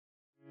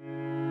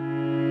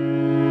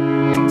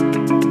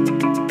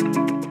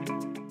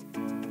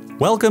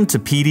Welcome to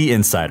PD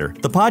Insider,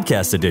 the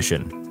podcast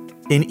edition.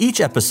 In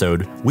each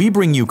episode, we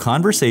bring you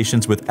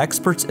conversations with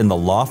experts in the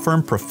law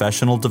firm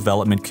professional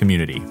development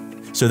community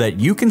so that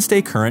you can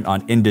stay current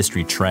on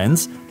industry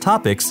trends,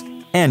 topics,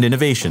 and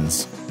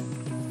innovations.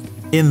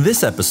 In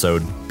this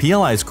episode,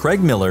 PLI's Craig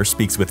Miller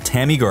speaks with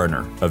Tammy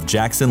Gardner of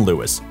Jackson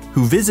Lewis,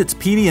 who visits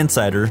PD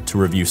Insider to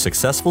review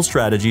successful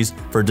strategies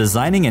for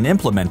designing and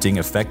implementing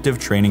effective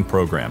training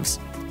programs.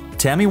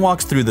 Tammy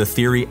walks through the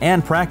theory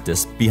and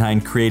practice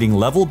behind creating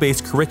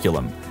level-based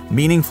curriculum,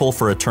 meaningful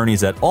for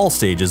attorneys at all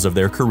stages of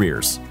their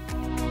careers.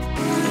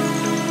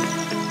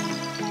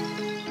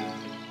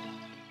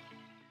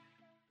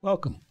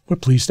 Welcome. We're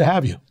pleased to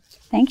have you.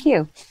 Thank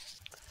you.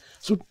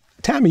 So,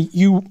 Tammy,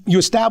 you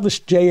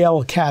established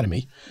JL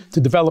Academy to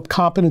develop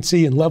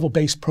competency and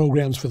level-based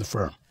programs for the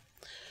firm.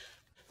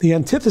 The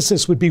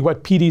antithesis would be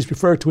what PDs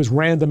refer to as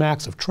random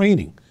acts of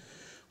training,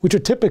 which are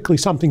typically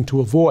something to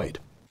avoid.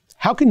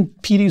 How can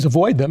PDs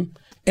avoid them,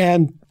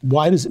 and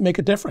why does it make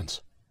a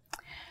difference?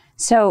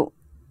 So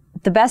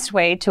the best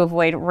way to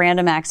avoid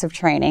random acts of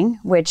training,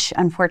 which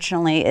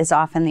unfortunately is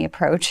often the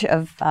approach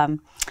of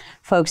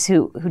folks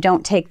who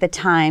don't take the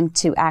time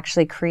to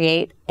actually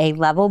create a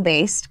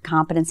level-based,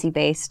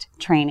 competency-based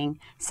training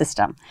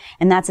system.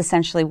 And that's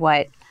essentially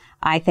what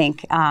I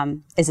think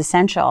is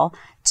essential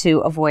to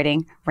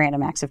avoiding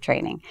random acts of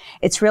training.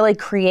 It's really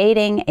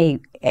creating a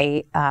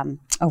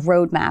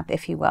roadmap,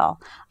 if you will,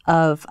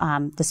 of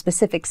the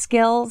specific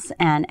skills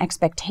and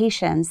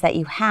expectations that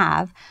you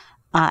have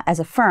as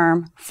a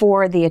firm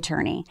for the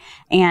attorney,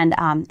 and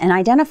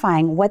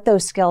identifying what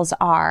those skills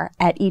are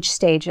at each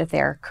stage of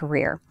their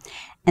career.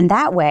 And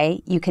that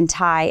way, you can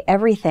tie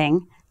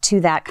everything to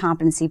that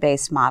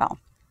competency-based model.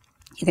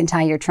 You can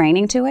tie your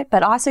training to it,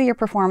 but also your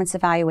performance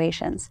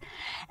evaluations.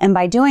 And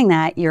by doing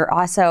that, you're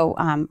also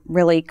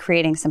really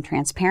creating some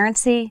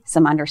transparency,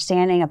 some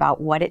understanding about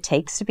what it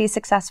takes to be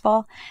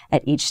successful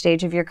at each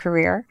stage of your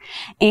career.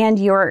 And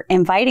you're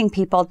inviting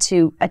people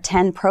to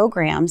attend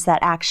programs that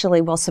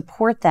actually will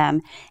support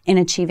them in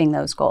achieving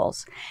those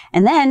goals.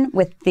 And then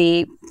with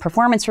the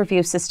performance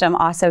review system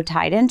also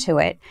tied into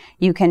it,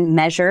 you can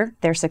measure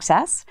their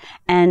success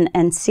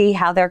and see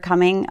how they're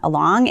coming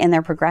along in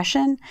their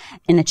progression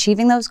in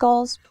achieving those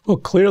goals. Well,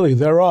 clearly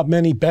there are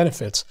many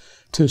benefits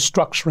to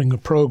structuring a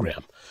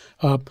program.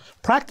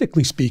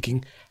 Practically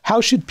speaking, how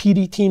should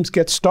PD teams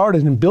get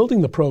started in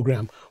building the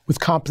program with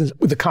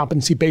a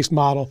competency-based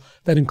model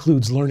that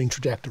includes learning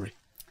trajectory?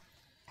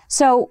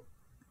 So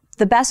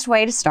the best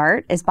way to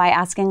start is by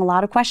asking a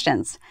lot of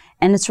questions.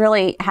 And it's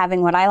really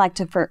having what I like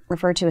to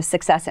refer to as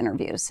success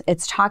interviews.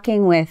 It's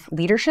talking with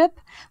leadership,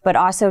 but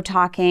also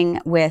talking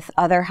with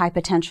other high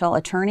potential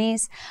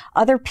attorneys,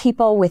 other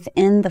people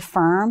within the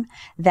firm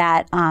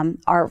that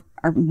are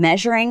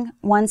measuring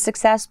one's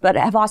success, but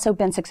have also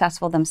been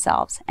successful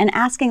themselves. And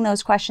asking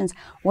those questions,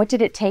 what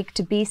did it take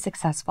to be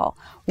successful?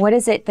 What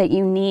is it that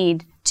you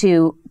need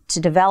to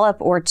develop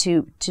or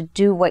to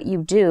do what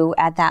you do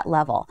at that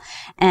level?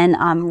 And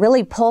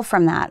really pull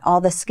from that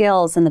all the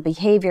skills and the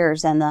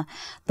behaviors and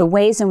the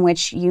ways in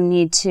which you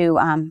need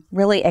to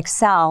really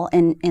excel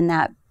in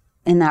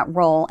that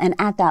role and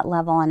at that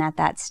level and at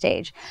that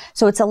stage.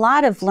 So it's a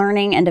lot of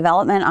learning and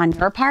development on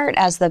your part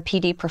as the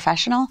PD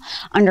professional,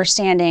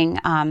 understanding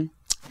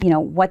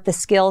what the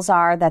skills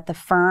are that the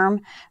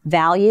firm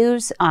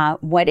values,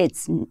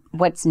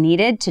 what's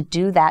needed to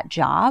do that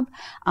job.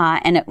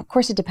 And of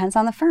course, it depends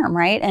on the firm,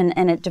 right?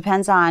 And it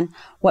depends on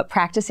what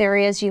practice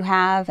areas you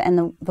have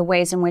and the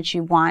ways in which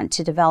you want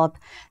to develop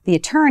the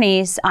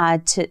attorneys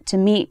to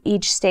meet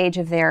each stage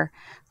of their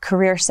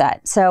career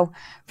set. So,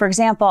 for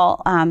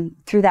example,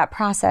 through that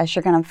process,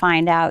 you're going to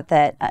find out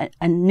that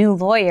a new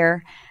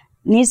lawyer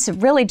needs to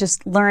really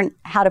just learn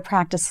how to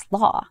practice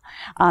law.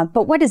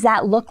 But what does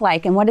that look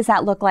like? And what does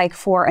that look like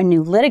for a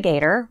new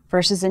litigator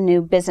versus a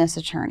new business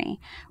attorney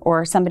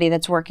or somebody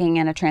that's working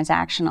in a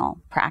transactional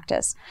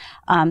practice?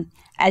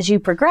 As you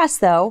progress,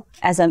 though,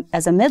 as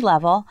a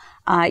mid-level,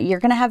 you're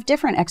going to have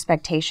different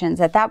expectations.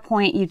 At that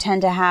point, you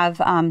tend to have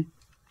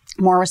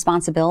more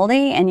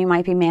responsibility, and you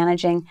might be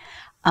managing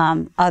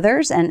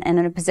others and in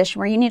a position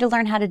where you need to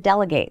learn how to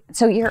delegate.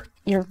 So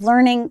you're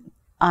learning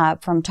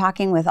from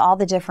talking with all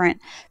the different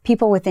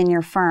people within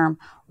your firm,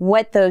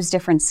 what those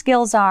different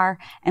skills are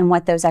and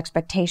what those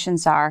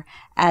expectations are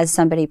as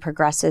somebody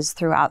progresses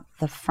throughout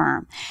the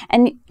firm.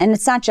 And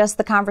it's not just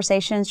the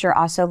conversations, you're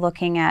also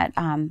looking at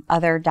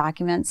other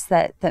documents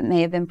that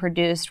may have been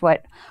produced.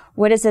 What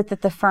is it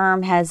that the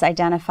firm has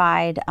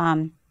identified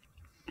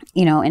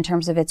in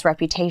terms of its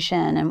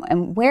reputation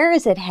and where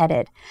is it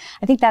headed?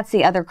 I think that's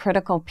the other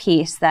critical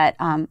piece that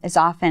is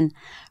often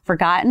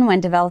forgotten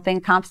when developing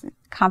a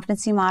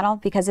competency model,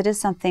 because it is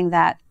something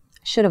that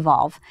should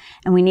evolve.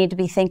 And we need to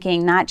be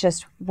thinking not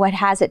just what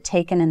has it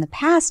taken in the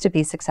past to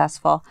be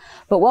successful,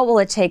 but what will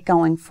it take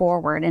going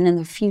forward and in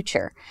the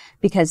future?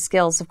 Because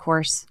skills, of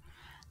course,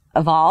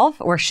 evolve,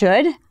 or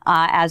should,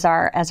 as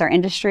our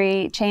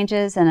industry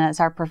changes and as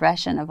our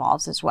profession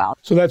evolves as well.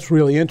 So that's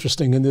really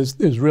interesting, and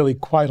there's really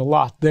quite a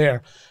lot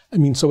there. I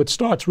mean, so it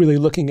starts really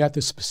looking at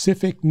the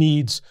specific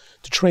needs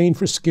to train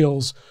for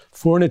skills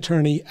for an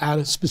attorney at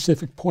a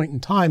specific point in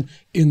time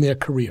in their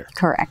career.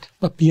 Correct.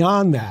 But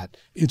beyond that,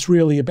 it's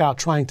really about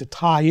trying to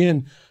tie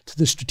in to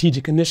the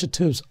strategic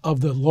initiatives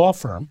of the law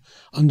firm,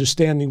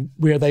 understanding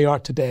where they are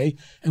today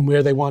and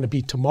where they want to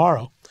be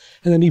tomorrow.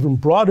 And then even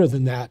broader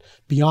than that,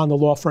 beyond the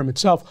law firm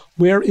itself,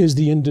 where is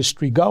the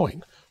industry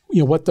going?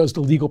 What does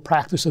the legal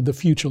practice of the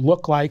future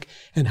look like,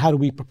 and how do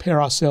we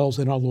prepare ourselves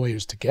and our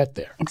lawyers to get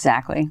there?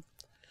 Exactly.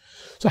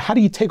 So how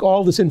do you take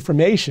all this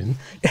information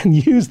and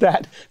use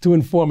that to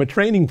inform a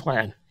training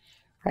plan?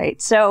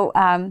 Right. So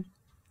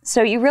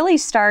you really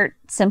start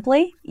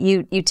simply.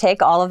 You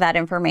take all of that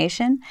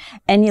information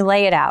and you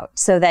lay it out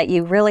so that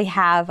you really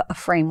have a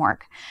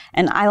framework.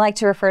 And I like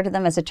to refer to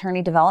them as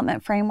attorney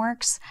development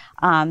frameworks.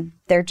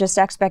 They're just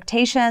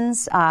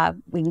expectations.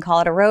 We can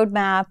call it a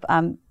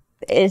roadmap.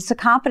 It's a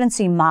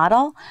competency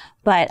model,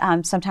 but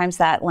sometimes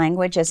that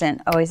language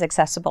isn't always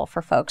accessible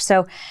for folks.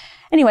 So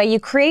anyway, you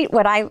create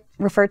what I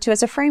refer to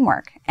as a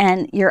framework,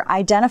 and you're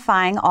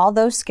identifying all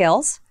those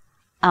skills,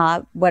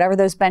 whatever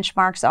those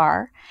benchmarks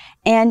are,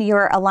 and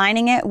you're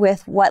aligning it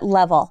with what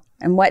level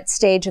and what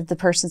stage of the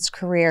person's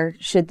career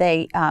should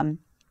they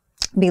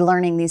be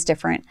learning these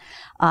different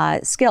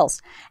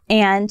skills.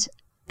 And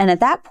at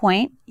that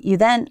point, you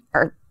then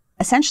are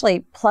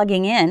essentially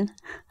plugging in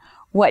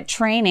what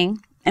training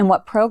and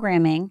what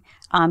programming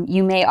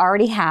you may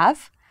already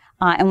have.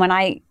 And when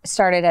I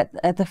started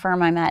at the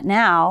firm I'm at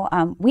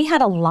now, we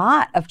had a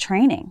lot of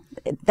training.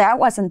 That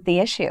wasn't the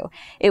issue.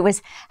 It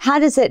was, how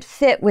does it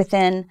fit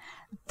within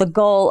the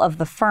goal of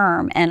the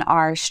firm and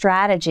our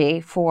strategy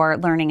for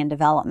learning and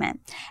development?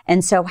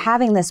 And so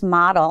having this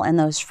model and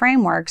those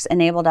frameworks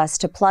enabled us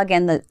to plug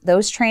in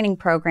those training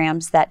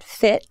programs that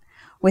fit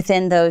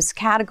within those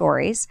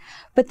categories,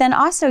 but then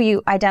also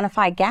you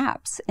identify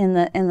gaps in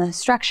the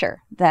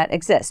structure that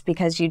exists,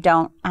 because you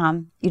don't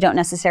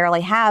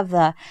necessarily have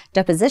the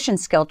deposition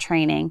skill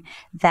training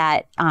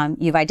that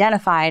you've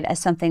identified as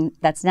something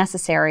that's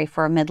necessary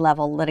for a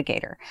mid-level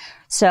litigator.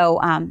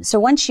 So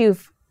once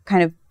you've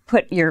kind of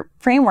put your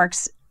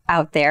frameworks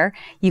out there,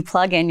 you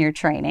plug in your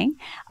training.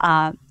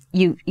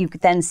 You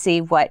then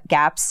see what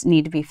gaps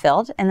need to be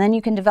filled, and then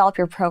you can develop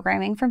your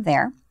programming from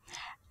there.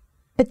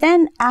 But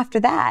then after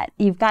that,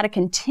 you've got to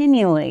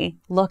continually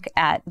look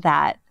at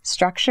that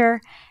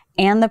structure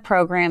and the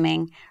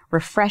programming,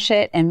 refresh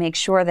it, and make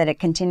sure that it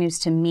continues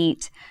to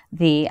meet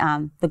the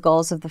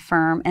goals of the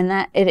firm, and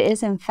that it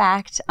is in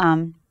fact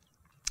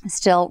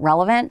still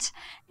relevant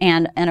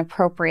and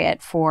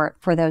appropriate for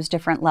those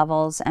different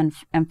levels and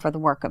for the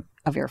work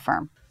of your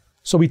firm.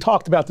 So we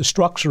talked about the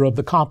structure of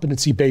the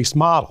competency-based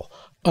model.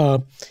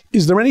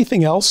 Is there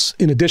anything else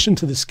in addition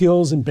to the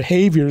skills and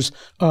behaviors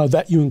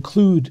that you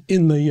include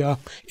in the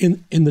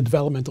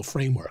developmental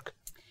framework?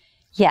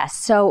 Yes.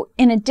 So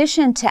in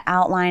addition to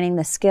outlining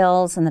the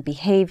skills and the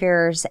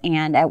behaviors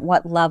and at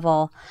what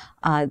level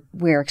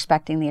we're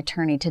expecting the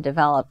attorney to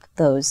develop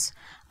those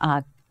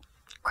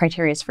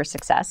criteria for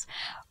success,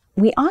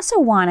 we also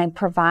want to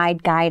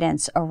provide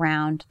guidance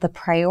around the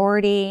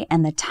priority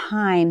and the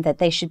time that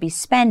they should be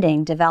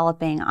spending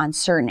developing on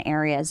certain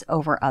areas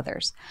over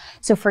others.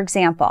 So for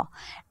example,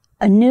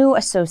 a new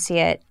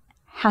associate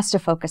has to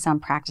focus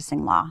on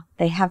practicing law.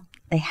 They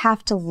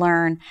have to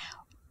learn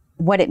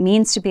what it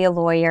means to be a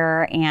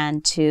lawyer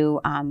and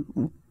to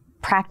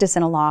practice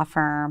in a law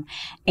firm,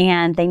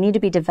 and they need to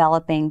be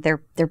developing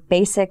their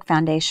basic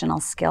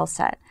foundational skill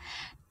set.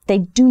 They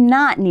do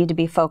not need to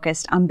be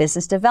focused on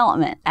business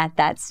development at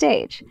that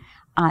stage.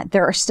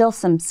 There are still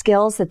some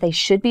skills that they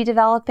should be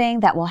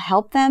developing that will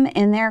help them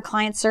in their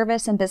client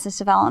service and business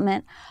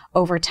development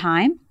over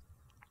time.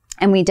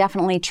 And we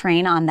definitely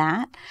train on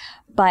that.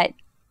 But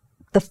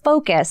the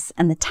focus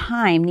and the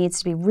time needs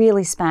to be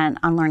really spent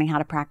on learning how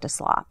to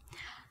practice law.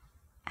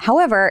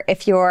 However,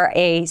 if you're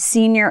a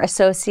senior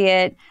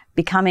associate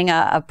becoming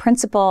a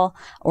principal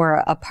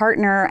or a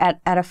partner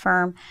at a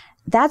firm,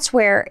 that's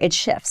where it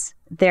shifts.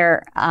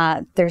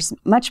 There's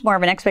much more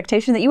of an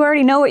expectation that you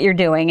already know what you're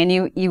doing,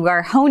 and you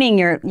are honing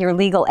your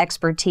legal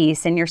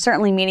expertise, and you're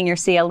certainly meeting your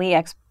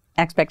CLE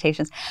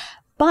expectations.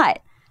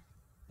 But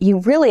you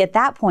really, at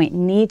that point,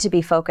 need to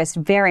be focused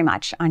very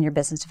much on your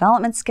business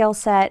development skill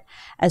set,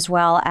 as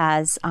well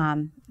as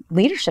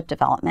leadership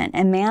development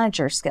and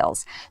manager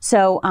skills.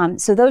 So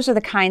those are the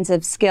kinds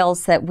of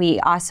skills that we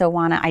also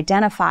want to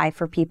identify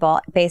for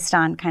people based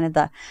on kind of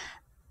the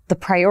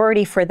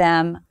priority for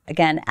them,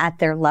 again, at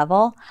their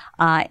level,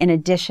 in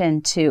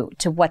addition to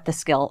what the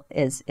skill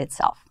is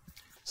itself.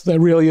 So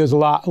that really is a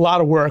lot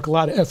of work, a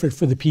lot of effort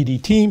for the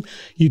PD team.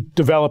 You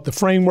develop the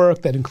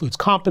framework that includes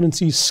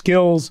competencies,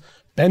 skills,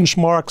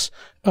 benchmarks.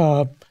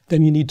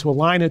 Then you need to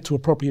align it to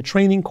appropriate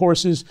training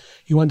courses.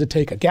 You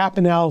undertake a gap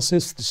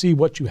analysis to see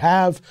what you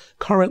have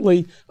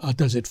currently.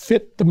 Does it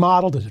fit the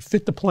model? Does it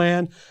fit the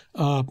plan?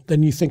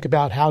 Then you think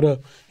about how to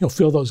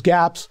fill those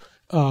gaps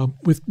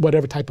with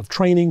whatever type of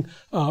training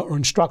or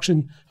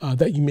instruction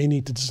that you may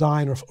need to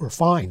design or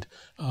find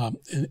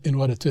in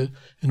order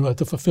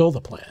to fulfill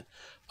the plan.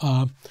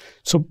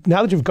 So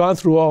now that you've gone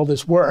through all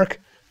this work,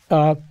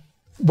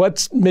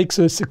 what makes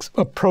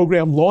a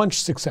program launch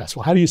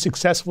successful? How do you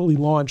successfully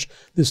launch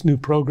this new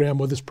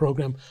program or this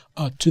program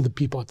to the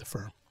people at the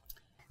firm?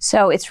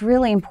 So it's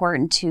really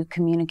important to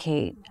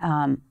communicate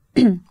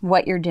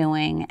what you're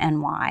doing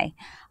and why.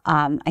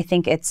 I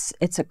think it's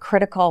a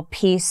critical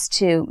piece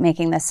to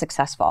making this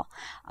successful.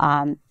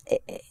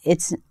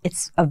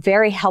 It's a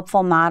very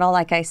helpful model,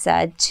 like I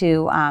said,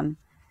 to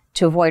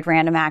avoid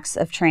random acts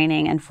of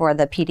training and for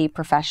the PD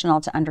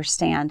professional to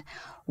understand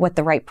what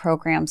the right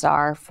programs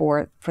are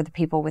for the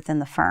people within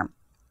the firm.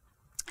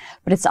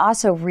 But it's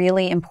also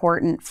really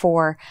important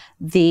for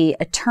the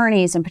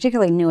attorneys, and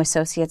particularly new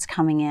associates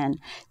coming in,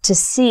 to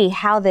see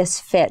how this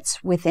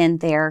fits within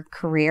their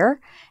career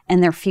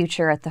and their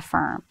future at the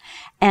firm.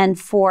 And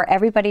for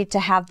everybody to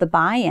have the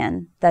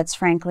buy-in that's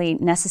frankly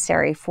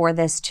necessary for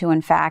this to,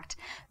 in fact,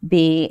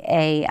 be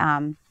a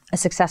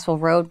successful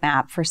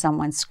roadmap for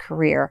someone's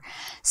career.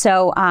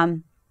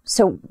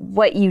 So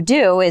what you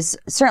do is,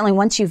 certainly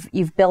once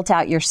you've built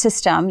out your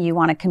system, you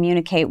want to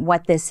communicate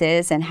what this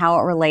is and how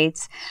it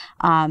relates,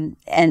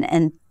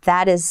 and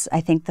that is,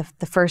 I think,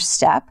 the first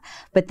step.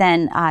 But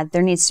then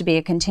there needs to be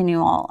a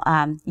continual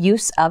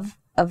use of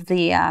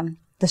the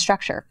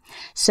structure.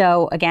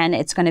 So again,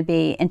 it's going to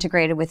be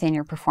integrated within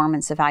your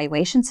performance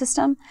evaluation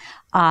system.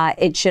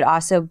 It should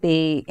also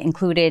be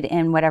included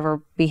in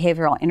whatever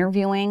behavioral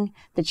interviewing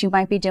that you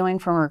might be doing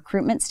from a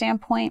recruitment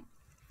standpoint.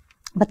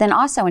 But then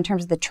also in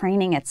terms of the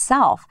training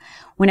itself,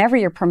 whenever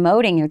you're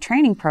promoting your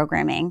training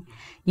programming,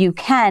 you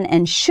can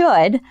and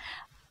should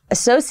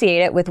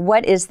associate it with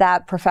what is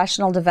that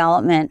professional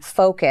development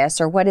focus,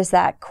 or what is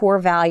that core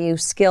value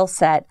skill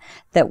set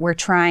that we're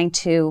trying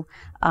to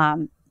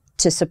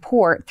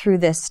support through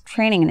this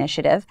training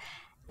initiative,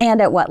 and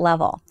at what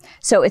level.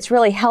 So it's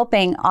really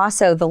helping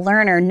also the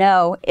learner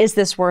know, is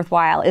this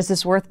worthwhile? Is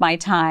this worth my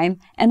time?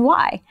 And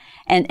why?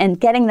 And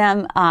getting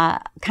them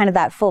kind of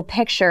that full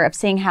picture of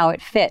seeing how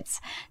it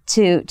fits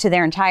to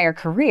their entire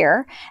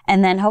career.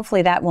 And then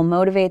hopefully that will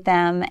motivate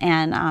them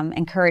and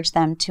encourage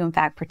them to, in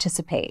fact,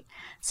 participate.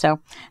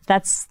 So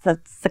that's the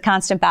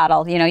constant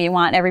battle. You know, you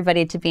want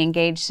everybody to be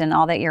engaged in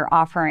all that you're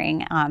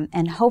offering.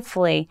 And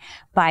hopefully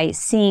by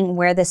seeing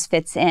where this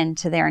fits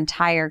into their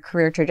entire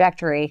career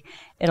trajectory,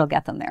 it'll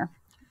get them there.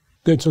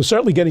 Good. So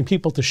certainly getting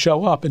people to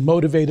show up and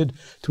motivated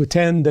to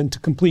attend and to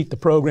complete the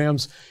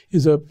programs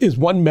is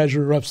one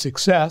measure of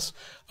success.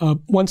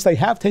 Once they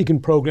have taken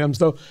programs,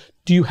 though,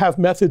 do you have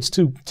methods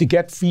to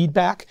get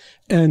feedback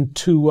and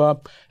to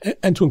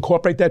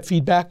incorporate that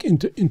feedback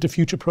into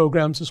future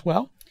programs as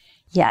well?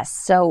 Yes.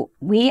 So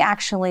we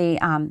actually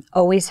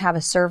always have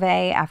a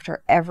survey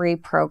after every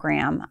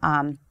program.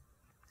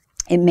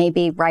 It may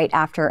be right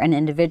after an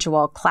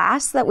individual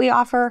class that we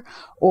offer,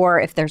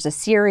 or if there's a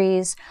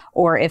series,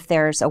 or if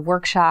there's a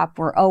workshop.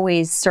 We're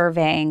always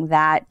surveying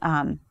that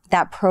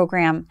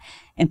program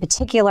in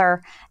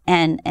particular,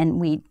 and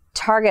we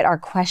target our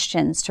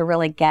questions to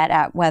really get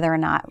at whether or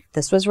not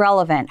this was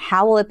relevant,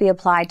 how will it be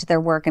applied to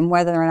their work, and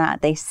whether or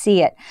not they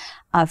see it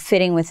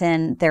fitting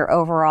within their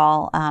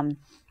overall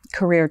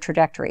career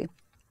trajectory.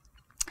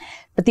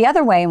 But the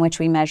other way in which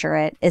we measure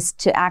it is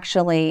to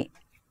actually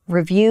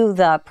review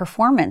the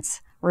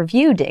performance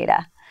review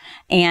data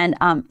and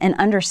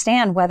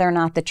understand whether or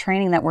not the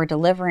training that we're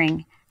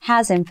delivering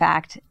has in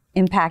fact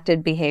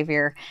impacted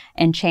behavior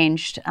and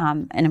changed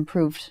and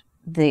improved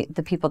the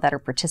people that are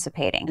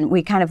participating. And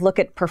we kind of look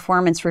at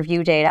performance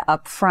review data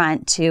up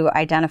front to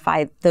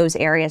identify those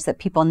areas that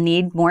people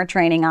need more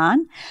training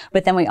on.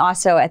 But then we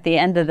also, at the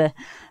end of the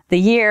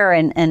year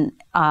and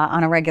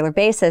on a regular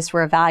basis,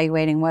 we're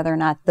evaluating whether or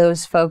not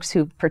those folks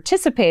who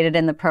participated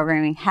in the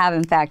programming have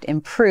in fact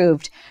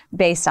improved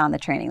based on the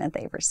training that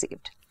they've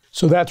received.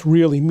 So that's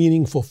really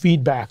meaningful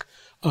feedback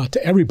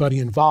to everybody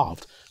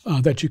involved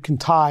that you can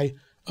tie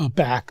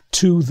back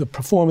to the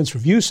performance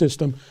review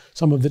system,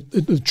 some of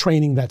the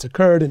training that's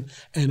occurred, and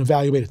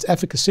evaluate its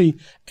efficacy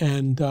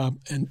and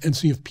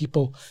see if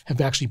people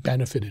have actually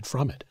benefited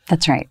from it.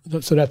 That's right.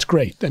 So that's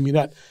great. I mean,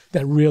 that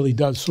really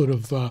does sort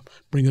of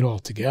bring it all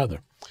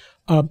together.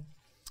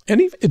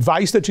 Any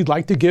advice that you'd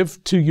like to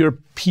give to your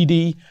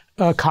PD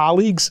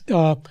colleagues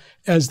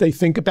as they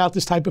think about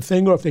this type of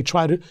thing, or if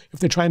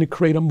they're trying to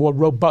create a more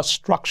robust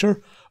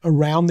structure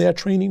around their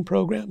training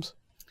programs?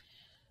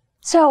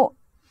 So,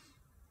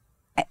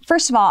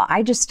 first of all,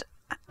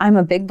 I'm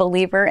a big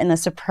believer in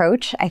this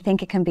approach. I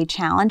think it can be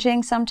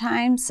challenging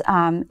sometimes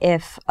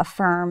if a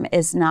firm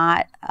is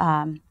not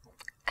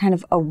kind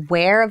of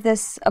aware of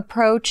this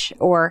approach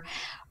or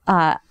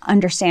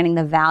understanding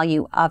the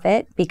value of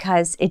it,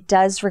 because it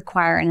does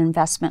require an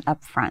investment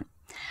up front.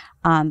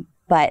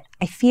 But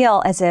I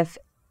feel as if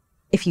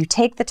you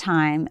take the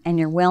time and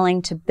you're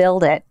willing to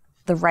build it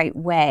the right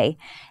way,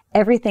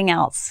 everything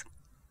else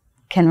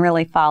can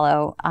really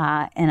follow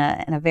in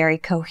a very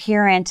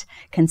coherent,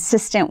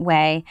 consistent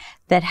way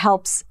that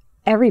helps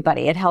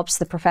everybody. It helps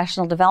the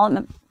professional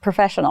development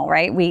professional,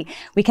 right? We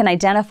can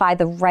identify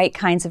the right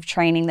kinds of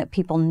training that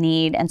people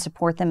need and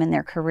support them in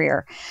their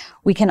career.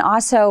 We can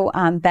also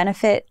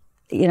benefit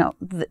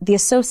the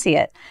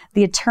associate,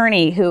 the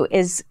attorney who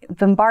is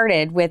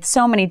bombarded with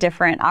so many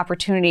different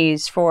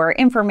opportunities for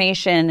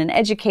information and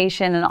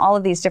education and all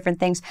of these different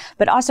things,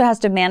 but also has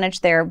to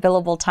manage their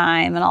billable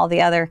time and all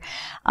the other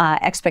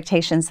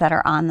expectations that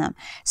are on them.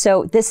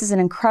 So this is an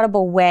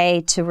incredible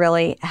way to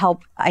really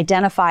help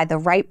identify the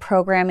right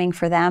programming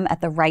for them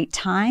at the right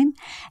time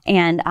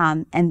and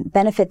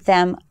benefit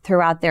them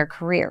throughout their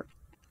career.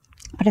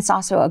 But it's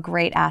also a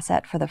great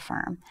asset for the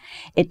firm.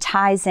 It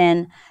ties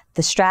in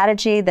the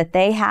strategy that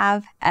they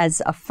have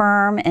as a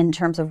firm in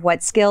terms of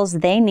what skills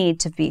they need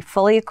to be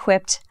fully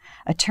equipped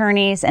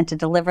attorneys and to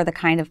deliver the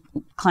kind of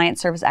client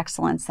service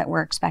excellence that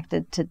we're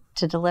expected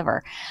to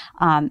deliver.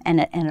 And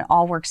it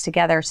all works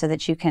together so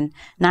that you can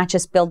not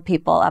just build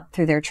people up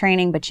through their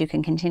training, but you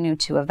can continue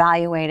to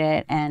evaluate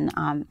it and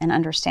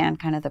understand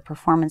kind of the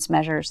performance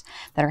measures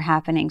that are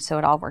happening, so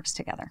it all works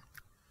together.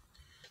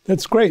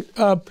 That's great.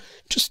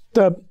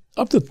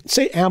 Up to,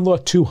 say, Am Law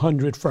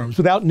 200 firms,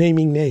 without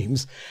naming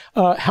names,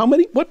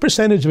 what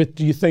percentage of it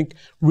do you think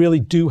really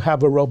do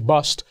have a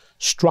robust,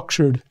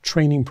 structured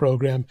training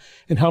program?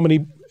 And how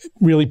many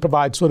really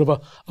provide sort of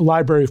a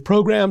library of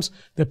programs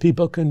that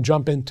people can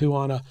jump into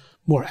on a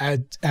more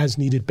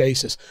as-needed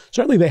basis?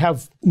 Certainly they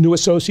have new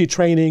associate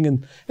training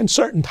and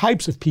certain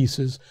types of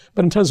pieces,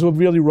 but in terms of a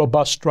really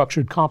robust,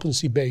 structured,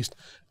 competency-based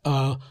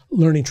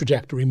learning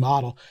trajectory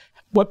model,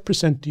 what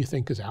percent do you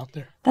think is out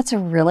there? That's a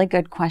really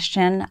good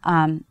question.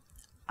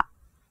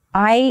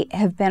 I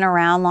have been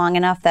around long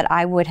enough that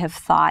I would have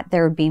thought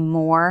there would be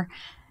more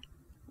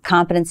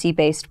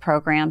competency-based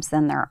programs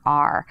than there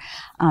are.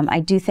 I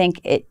do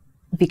think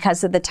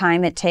because of the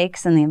time it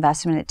takes and the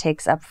investment it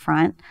takes up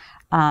front,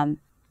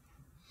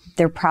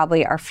 there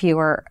probably are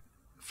fewer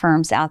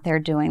firms out there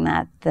doing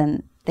that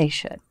than they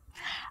should.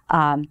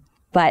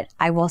 But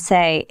I will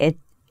say it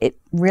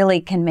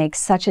really can make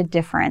such a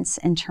difference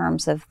in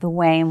terms of the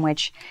way in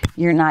which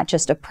you're not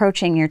just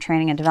approaching your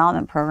training and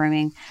development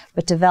programming,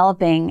 but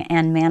developing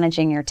and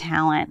managing your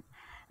talent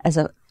as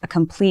a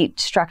complete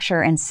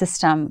structure and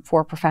system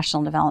for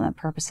professional development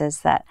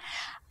purposes, that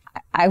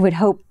I would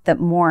hope that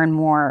more and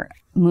more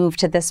move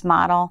to this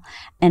model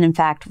and, in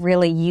fact,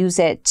 really use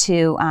it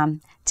to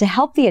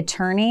help the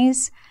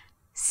attorneys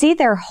see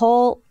their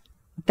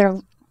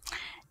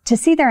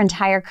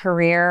entire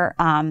career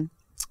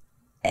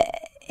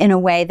in a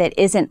way that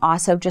isn't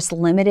also just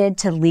limited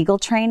to legal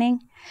training.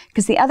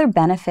 Because the other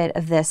benefit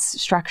of this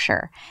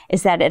structure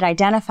is that it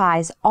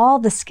identifies all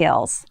the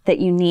skills that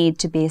you need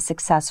to be a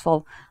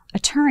successful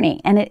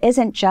attorney, and it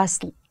isn't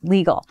just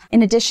legal.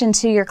 In addition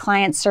to your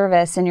client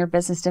service and your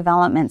business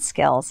development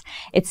skills,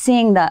 it's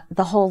seeing the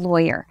whole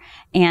lawyer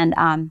and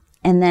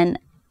then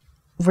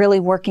really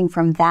working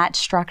from that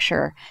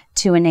structure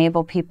to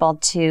enable people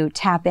to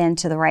tap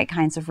into the right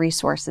kinds of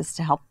resources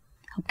to help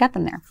get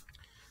them there.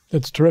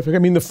 That's terrific. I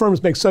mean, the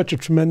firms make such a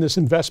tremendous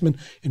investment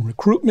in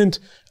recruitment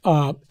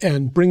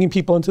and bringing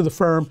people into the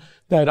firm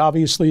that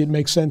obviously it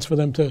makes sense for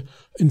them to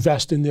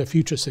invest in their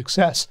future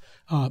success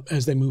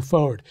as they move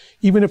forward.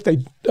 Even if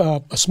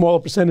a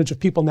smaller percentage of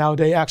people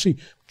nowadays actually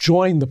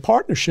join the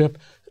partnership,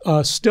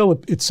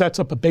 still it sets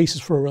up a basis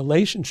for a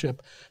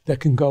relationship that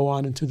can go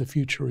on into the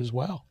future as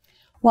well.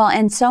 Well,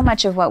 and so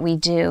much of what we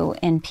do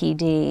in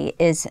PD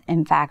is,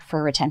 in fact,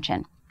 for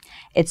retention.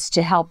 It's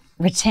to help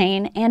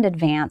retain and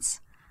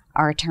advance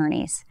our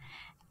attorneys.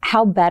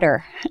 How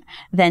better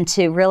than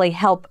to really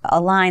help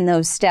align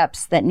those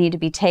steps that need to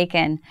be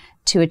taken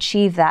to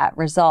achieve that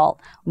result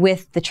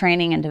with the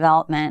training and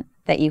development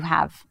that you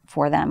have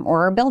for them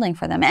or are building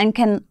for them, and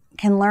can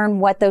learn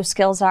what those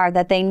skills are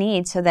that they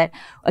need, so that,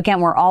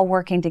 again, we're all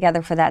working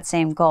together for that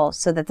same goal,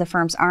 so that the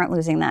firms aren't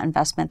losing that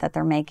investment that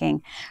they're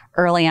making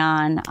early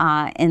on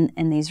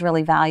in these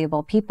really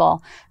valuable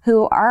people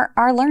who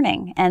are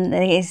learning, and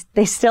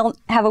they still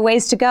have a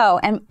ways to go,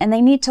 and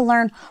they need to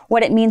learn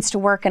what it means to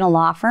work in a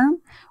law firm,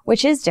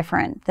 which is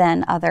different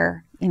than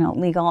other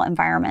legal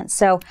environments.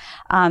 So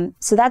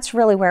that's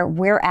really where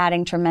we're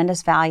adding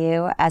tremendous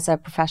value as a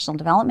professional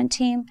development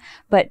team.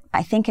 But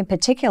I think in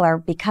particular,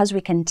 because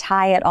we can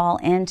tie it all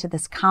into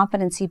this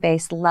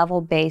competency-based,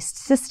 level-based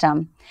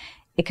system,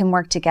 it can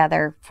work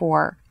together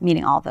for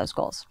meeting all of those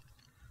goals.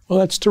 Well,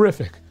 that's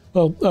terrific.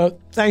 Well,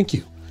 thank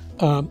you.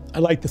 I'd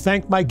like to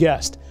thank my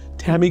guest,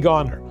 Tammy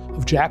Garner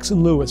of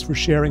Jackson Lewis, for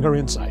sharing her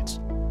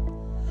insights.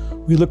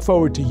 We look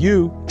forward to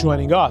you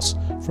joining us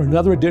for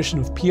another edition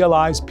of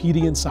PLI's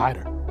PD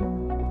Insider.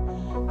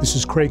 This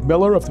is Craig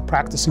Miller of the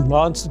Practicing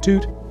Law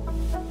Institute.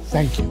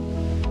 Thank you.